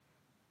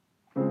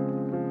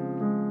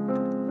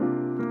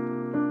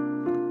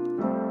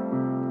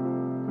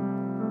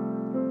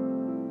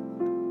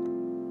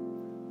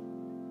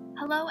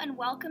and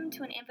welcome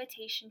to An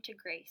Invitation to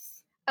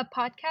Grace, a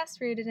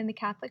podcast rooted in the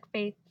Catholic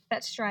faith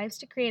that strives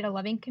to create a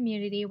loving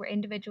community where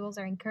individuals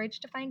are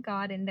encouraged to find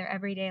God in their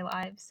everyday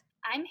lives.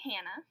 I'm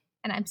Hannah.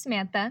 And I'm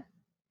Samantha,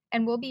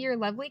 and we'll be your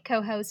lovely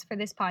co-hosts for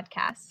this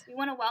podcast. We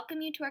want to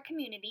welcome you to our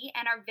community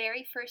and our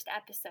very first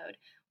episode.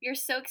 We are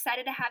so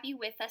excited to have you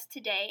with us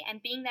today,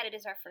 and being that it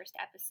is our first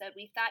episode,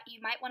 we thought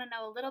you might want to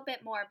know a little bit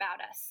more about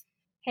us.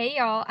 Hey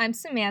y'all, I'm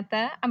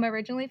Samantha. I'm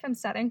originally from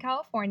Southern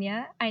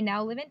California. I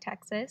now live in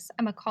Texas.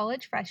 I'm a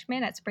college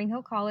freshman at Spring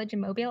Hill College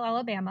in Mobile,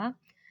 Alabama,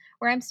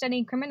 where I'm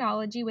studying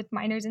criminology with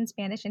minors in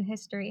Spanish and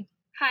history.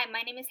 Hi,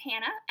 my name is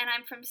Hannah, and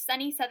I'm from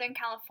sunny Southern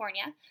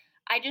California.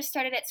 I just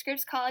started at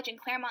Scripps College in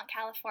Claremont,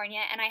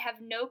 California, and I have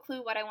no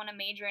clue what I want to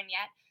major in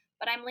yet,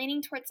 but I'm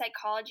leaning towards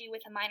psychology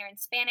with a minor in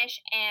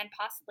Spanish and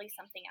possibly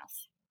something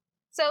else.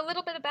 So a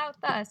little bit about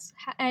us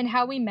and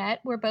how we met.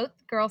 We're both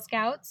Girl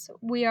Scouts.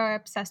 We are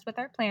obsessed with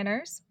our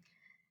planners.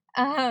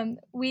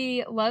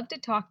 We love to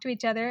talk to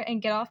each other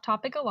and get off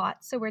topic a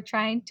lot, so we're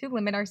trying to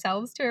limit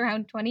ourselves to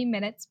around 20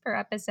 minutes per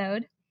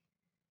episode.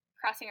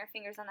 Crossing our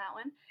fingers on that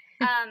one.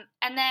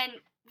 And then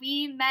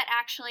we met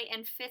actually in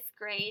 5th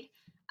grade.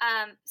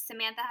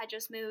 Samantha had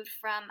just moved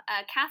from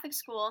a Catholic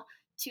school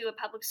to a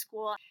public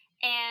school.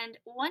 And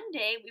one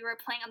day we were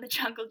playing on the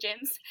jungle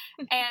gyms,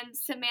 and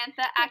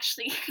Samantha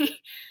actually,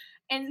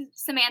 in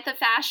Samantha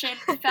fashion,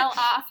 fell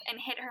off and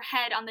hit her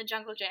head on the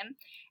jungle gym.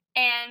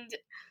 And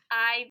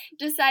I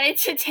decided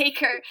to take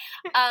her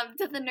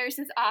to the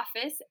nurse's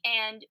office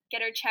and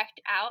get her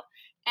checked out.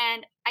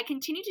 And I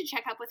continued to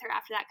check up with her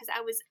after that because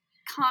I was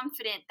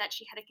confident that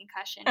she had a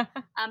concussion.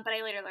 But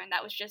I later learned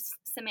that was just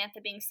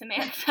Samantha being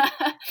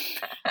Samantha.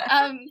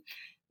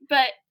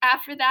 But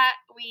after that,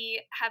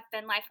 we have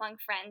been lifelong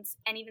friends.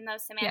 And even though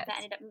Samantha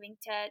ended up moving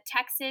to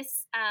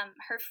Texas,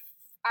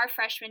 our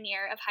freshman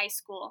year of high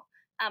school,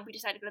 we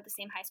decided to go to the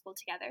same high school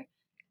together.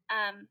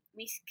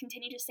 We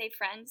continue to stay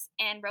friends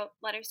and wrote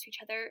letters to each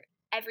other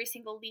every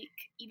single week,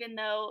 even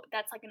though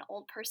that's like an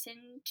old person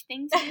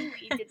thing to do.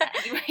 We did that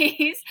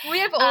anyways. We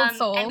have old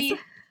souls. And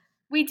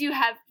we do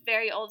have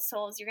very old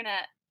souls. You're going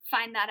to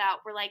find that out.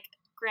 We're like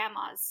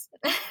grandmas.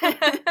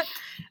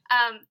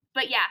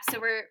 But yeah, so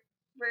we're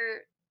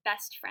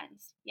best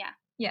friends. Yeah.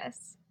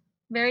 Yes.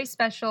 Very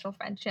special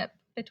friendship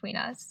between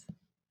us.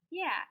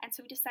 Yeah, and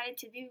so we decided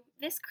to do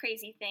this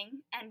crazy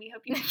thing, and we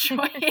hope you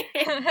enjoy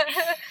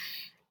it.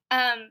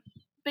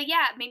 But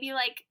yeah, maybe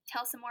like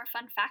tell some more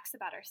fun facts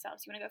about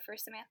ourselves. You want to go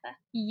first, Samantha?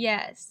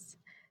 Yes.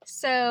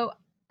 So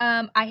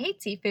I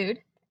hate seafood,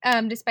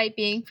 despite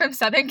being from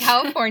Southern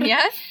California.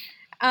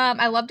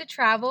 I love to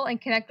travel and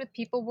connect with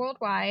people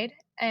worldwide.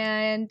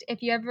 And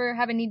if you ever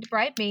have a need to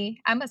bribe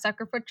me, I'm a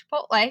sucker for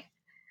Chipotle.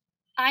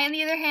 I, on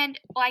the other hand,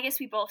 well, I guess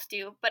we both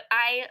do, but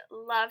I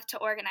love to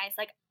organize.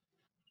 Like,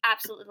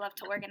 absolutely love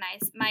to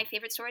organize. My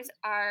favorite stores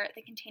are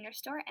the Container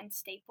Store and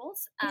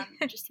Staples,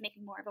 just to make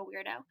me more of a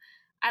weirdo.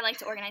 I like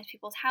to organize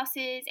people's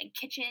houses and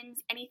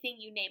kitchens, anything,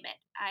 you name it.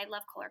 I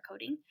love color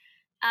coding.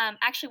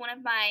 Actually, one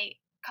of my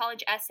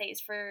college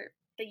essays for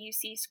the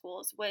UC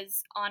schools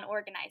was on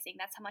organizing.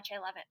 That's how much I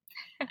love it.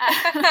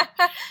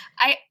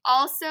 I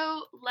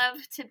also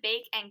love to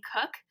bake and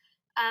cook.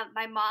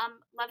 My mom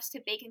loves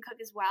to bake and cook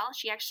as well.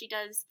 She actually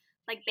does,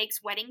 like,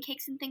 bakes wedding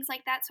cakes and things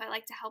like that, so I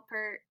like to help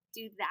her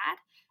do that.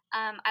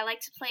 I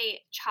like to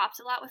play chops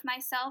a lot with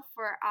myself,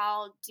 where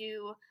I'll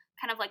do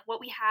kind of like what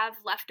we have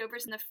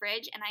leftovers in the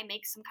fridge, and I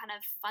make some kind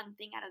of fun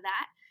thing out of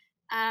that.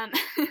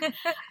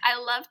 I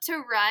love to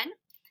run,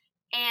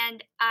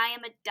 and I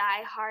am a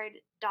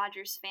diehard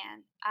Dodgers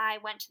fan. I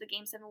went to the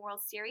Game 7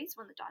 World Series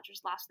when the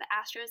Dodgers lost to the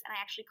Astros, and I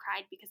actually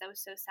cried because I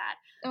was so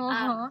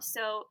sad.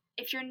 So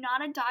if you're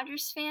not a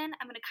Dodgers fan,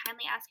 I'm going to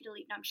kindly ask you to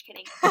leave. No, I'm just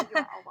kidding.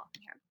 You're all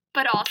welcome here.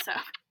 But also,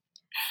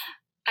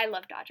 I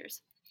love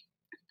Dodgers.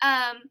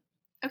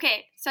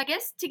 Okay, so I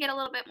guess to get a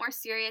little bit more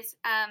serious,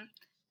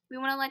 we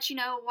want to let you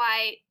know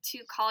why two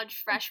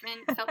college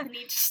freshmen felt the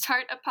need to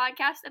start a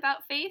podcast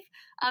about faith,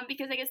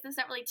 because I guess that's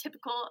not really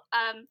typical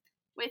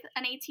with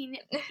an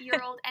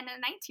 18-year-old and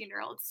a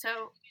 19-year-old.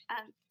 So,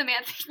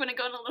 Samantha, you want to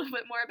go in a little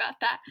bit more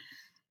about that?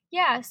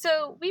 Yeah,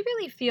 so we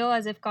really feel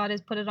as if God has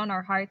put it on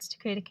our hearts to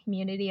create a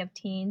community of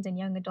teens and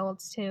young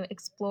adults to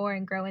explore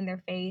and grow in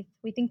their faith.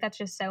 We think that's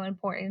just so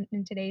important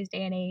in today's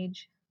day and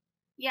age.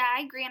 Yeah,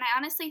 I agree, and I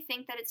honestly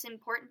think that it's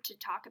important to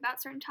talk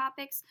about certain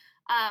topics,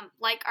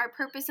 like our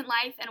purpose in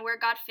life and where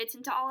God fits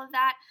into all of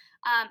that,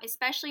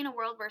 especially in a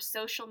world where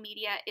social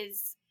media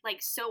is,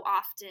 like, so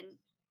often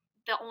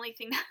the only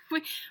thing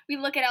that we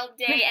look at all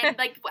day, and,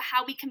 like,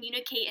 how we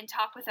communicate and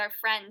talk with our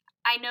friends.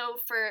 I know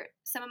for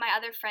some of my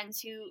other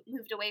friends who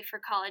moved away for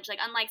college, like,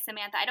 unlike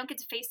Samantha, I don't get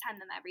to FaceTime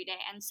them every day,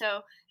 and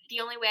so the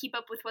only way I keep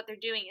up with what they're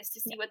doing is to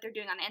see what they're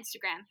doing on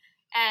Instagram,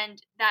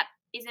 and that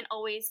isn't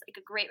always like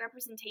a great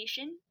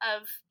representation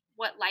of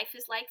what life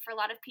is like for a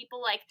lot of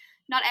people. Like,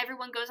 not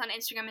everyone goes on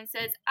Instagram and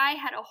says, I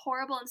had a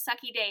horrible and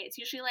sucky day. It's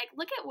usually like,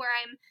 look at where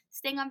I'm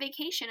staying on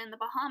vacation in the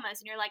Bahamas,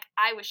 and you're like,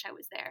 I wish I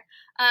was there.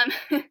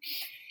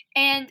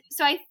 And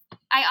so I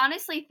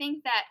honestly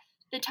think that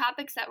the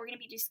topics that we're going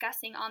to be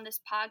discussing on this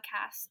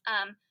podcast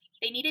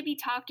they need to be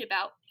talked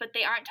about, but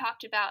they aren't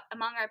talked about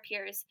among our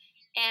peers.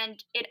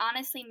 And it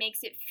honestly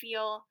makes it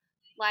feel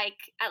like,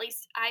 at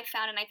least I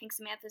found, and I think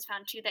Samantha's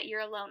found too, that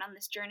you're alone on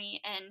this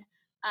journey and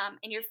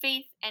in your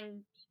faith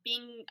and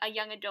being a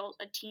young adult,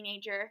 a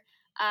teenager,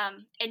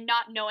 and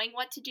not knowing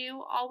what to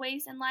do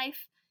always in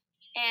life.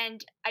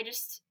 And I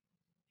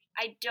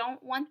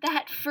don't want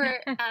that for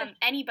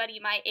anybody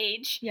my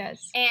age.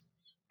 Yes. And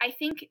I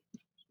think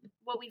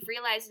what we've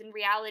realized in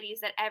reality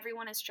is that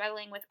everyone is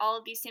struggling with all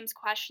of these same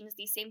questions,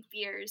 these same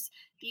fears,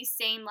 these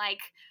same, like,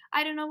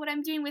 I don't know what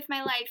I'm doing with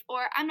my life,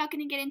 or I'm not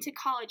going to get into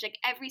college. Like,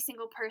 every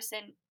single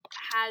person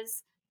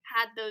has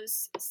had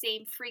those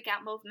same freak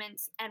out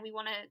movements, and we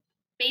want to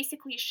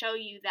basically show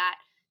you that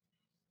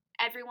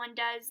everyone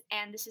does,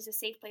 and this is a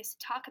safe place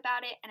to talk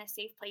about it and a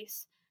safe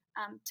place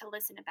to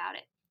listen about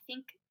it. I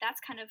think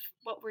that's kind of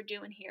what we're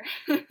doing here.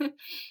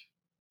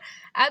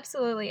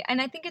 Absolutely.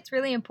 And I think it's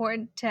really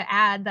important to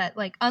add that,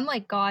 like,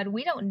 unlike God,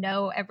 we don't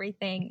know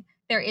everything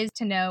there is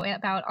to know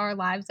about our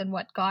lives and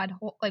what God,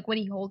 like, what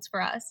he holds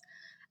for us.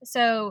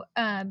 So,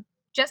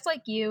 just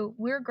like you,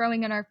 we're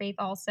growing in our faith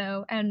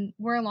also, and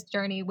we're along this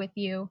journey with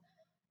you.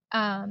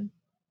 And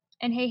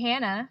hey,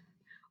 Hannah,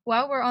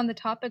 while we're on the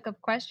topic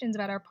of questions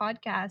about our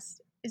podcast,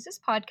 is this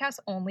podcast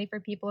only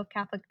for people of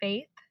Catholic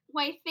faith?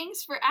 Why,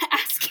 thanks for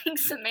asking,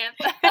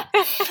 Samantha.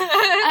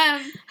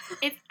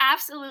 It's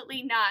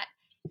absolutely not.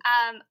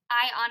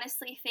 I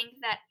honestly think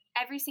that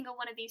every single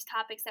one of these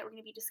topics that we're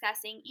going to be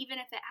discussing, even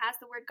if it has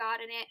the word God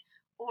in it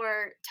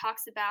or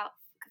talks about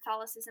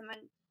Catholicism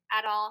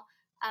at all,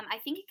 I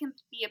think it can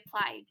be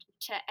applied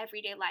to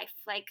everyday life.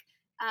 Like,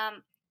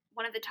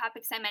 one of the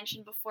topics I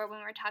mentioned before when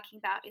we were talking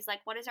about is,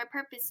 like, what is our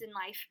purpose in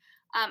life?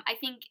 I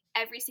think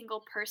every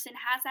single person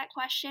has that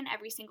question.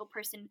 Every single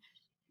person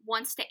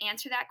wants to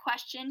answer that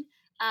question.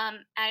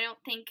 I don't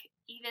think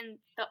even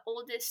the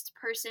oldest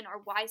person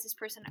or wisest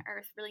person on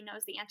earth really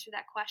knows the answer to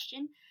that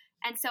question.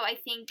 And so I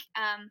think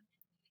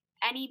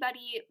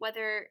anybody,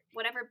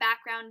 whatever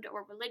background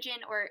or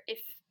religion, or if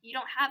you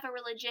don't have a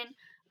religion,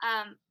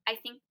 I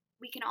think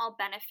we can all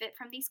benefit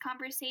from these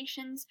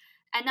conversations.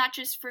 And not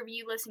just for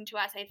you listening to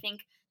us. I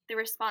think the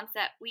response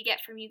that we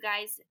get from you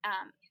guys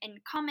in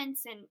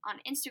comments and on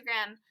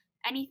Instagram,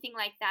 anything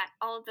like that,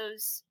 all of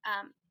those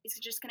is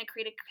just going to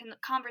create a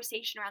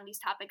conversation around these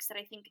topics that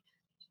I think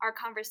are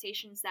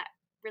conversations that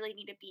really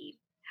need to be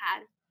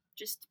had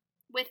just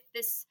with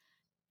this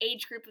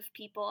age group of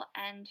people.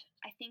 And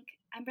I think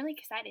I'm really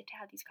excited to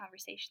have these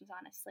conversations,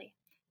 honestly.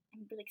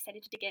 I'm really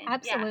excited to dig in.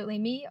 Absolutely.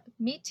 Yeah.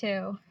 Me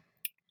too.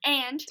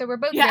 And so we're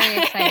both very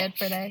excited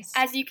for this.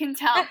 As you can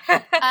tell.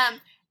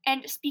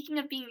 And speaking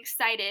of being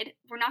excited,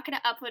 we're not going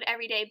to upload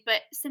every day,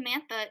 but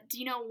Samantha, do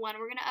you know when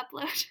we're going to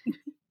upload?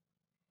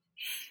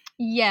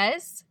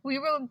 Yes, we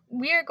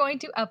are going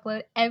to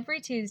upload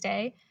every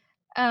Tuesday.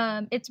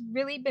 It's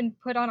really been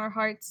put on our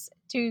hearts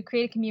to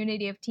create a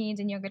community of teens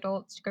and young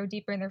adults to grow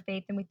deeper in their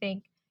faith. And we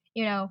think,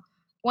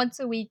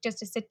 once a week, just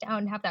to sit down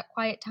and have that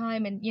quiet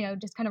time and,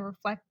 just kind of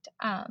reflect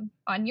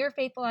on your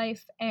faith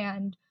life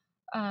and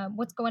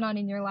what's going on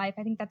in your life.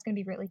 I think that's going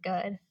to be really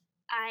good.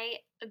 I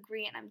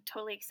agree, and I'm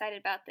totally excited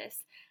about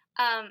this.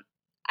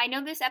 I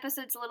know this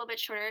episode's a little bit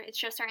shorter. It's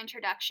just our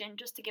introduction,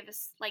 just to give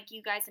us, like,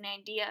 you guys an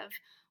idea of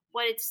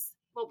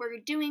what we're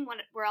doing, what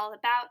we're all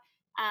about,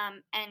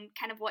 and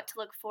kind of what to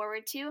look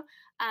forward to.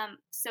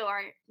 So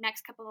our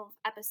next couple of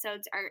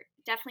episodes are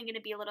definitely going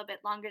to be a little bit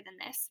longer than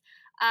this.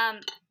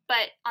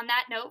 But on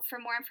that note, for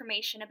more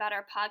information about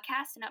our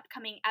podcast and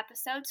upcoming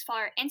episodes, follow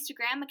our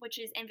Instagram, which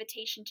is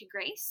Invitation to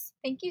Grace.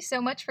 Thank you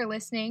so much for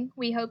listening.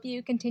 We hope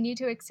you continue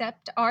to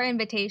accept our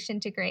invitation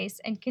to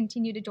grace and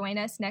continue to join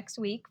us next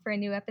week for a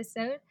new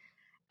episode.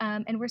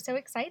 And we're so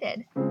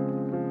excited.